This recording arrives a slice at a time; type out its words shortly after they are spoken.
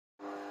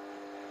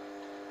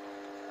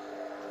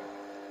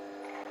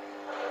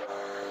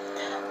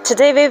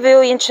Today we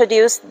will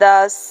introduce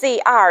the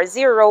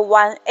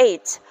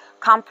Cr018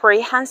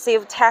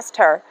 comprehensive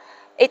tester.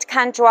 It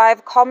can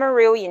drive common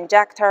rail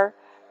injector,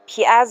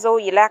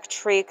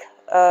 piezoelectric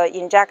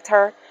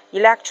injector,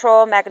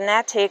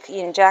 electromagnetic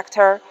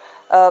injector,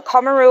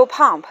 common rail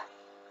pump.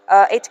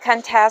 It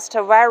can test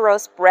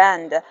various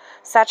brands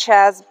such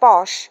as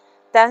Bosch,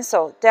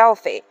 Nozzle,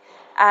 Delphi,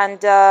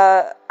 and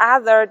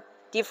other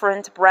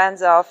different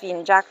brands of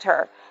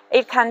injector.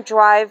 It can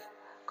drive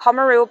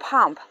common rail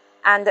pump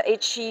and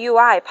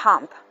HEUI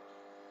pump.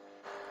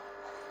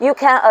 You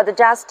can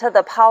adjust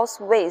the pulse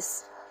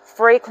width,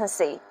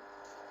 frequency.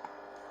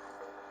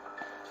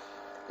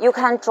 You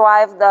can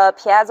drive the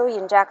piezo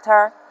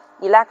injector,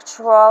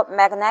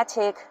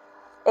 electromagnetic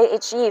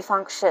AHE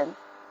function.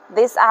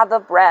 These are the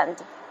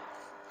brands.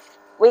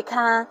 We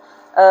can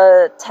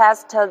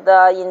test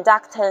the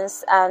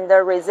inductance and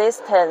the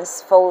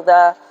resistance for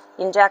the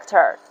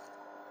injector.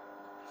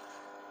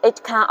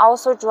 It can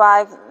also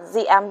drive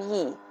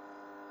ZME.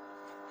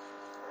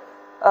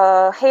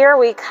 Here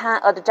we can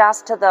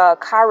adjust the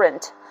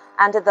current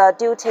and the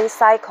duty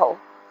cycle.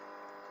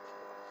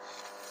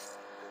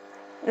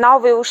 Now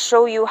we will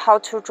show you how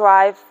to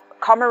drive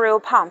common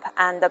rail pump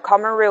and the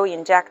common rail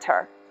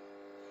injector.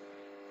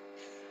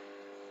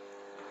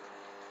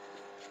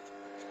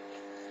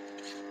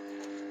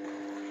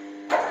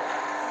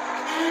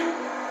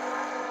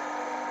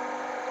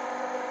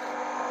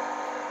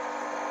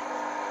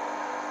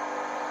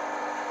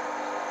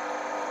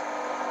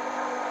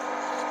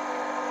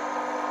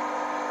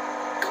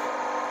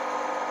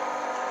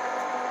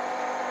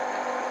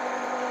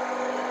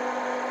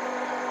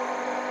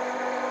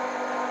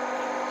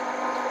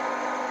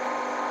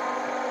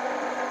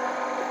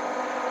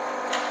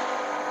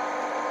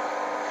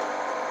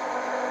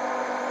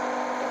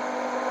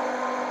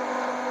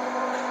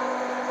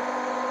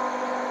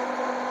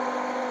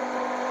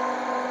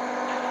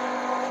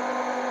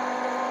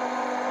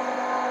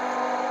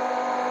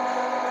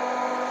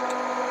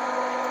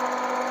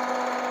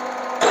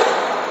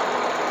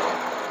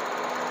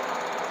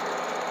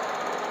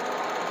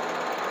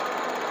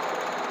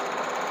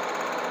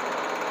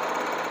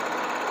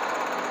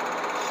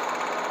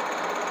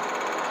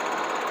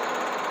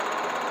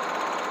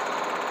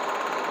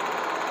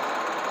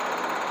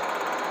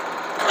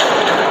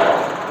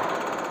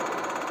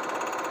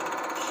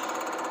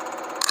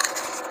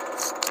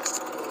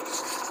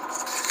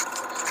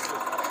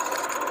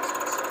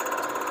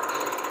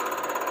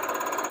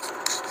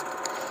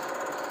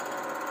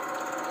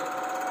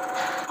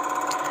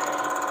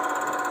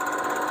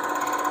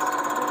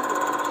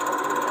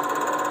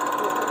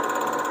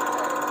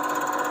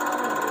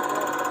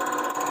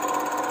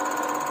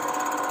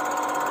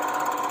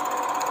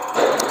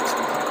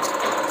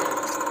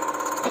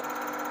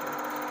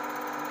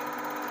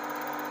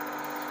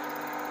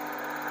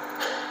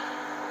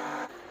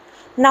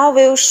 Now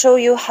we'll show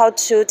you how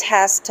to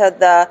test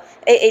the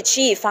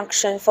AHE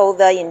function for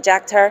the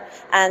injector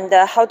and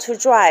how to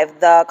drive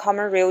the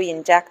common rail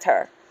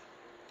injector.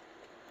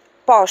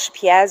 Bosch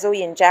piezo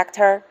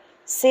injector,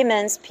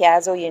 Siemens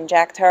piezo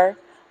injector,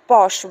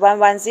 Bosch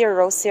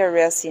 110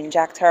 series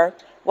injector,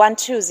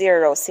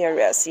 120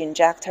 series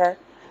injector,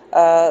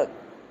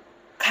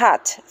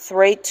 CAT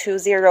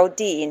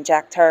 320D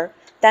injector,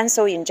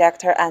 Nozzle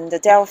injector, and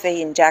Delphi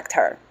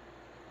injector.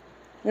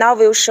 Now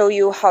we'll show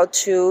you how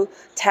to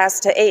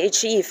test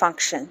AHE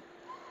function.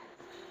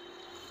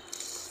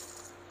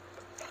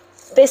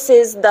 This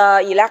is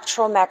the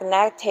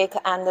electromagnetic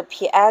and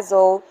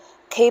piezo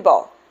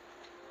cable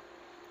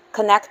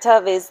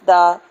connected with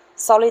the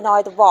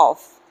solenoid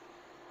valve.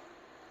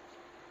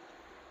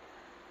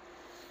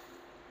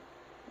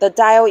 The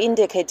dial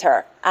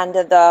indicator and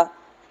the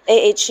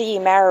AHE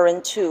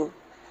mirroring tool.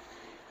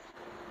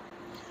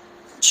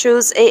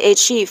 Choose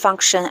AHE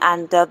function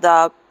and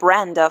the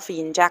brand of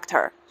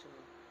injector.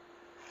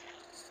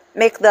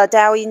 Make the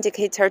dial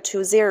indicator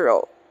to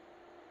 0.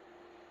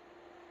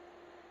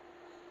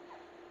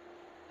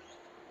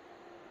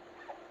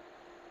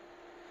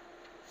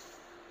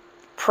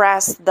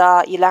 Press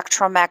the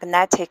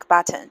electromagnetic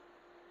button.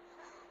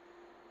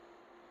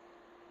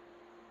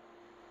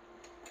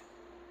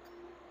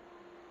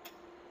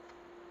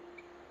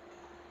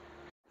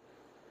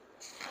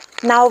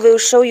 Now we'll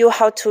show you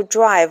how to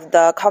drive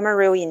the common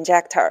rail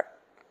injector.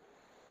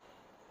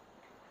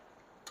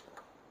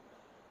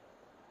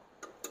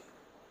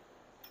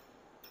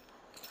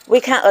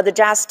 We can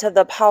adjust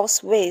the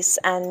pulse width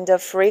and the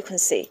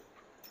frequency.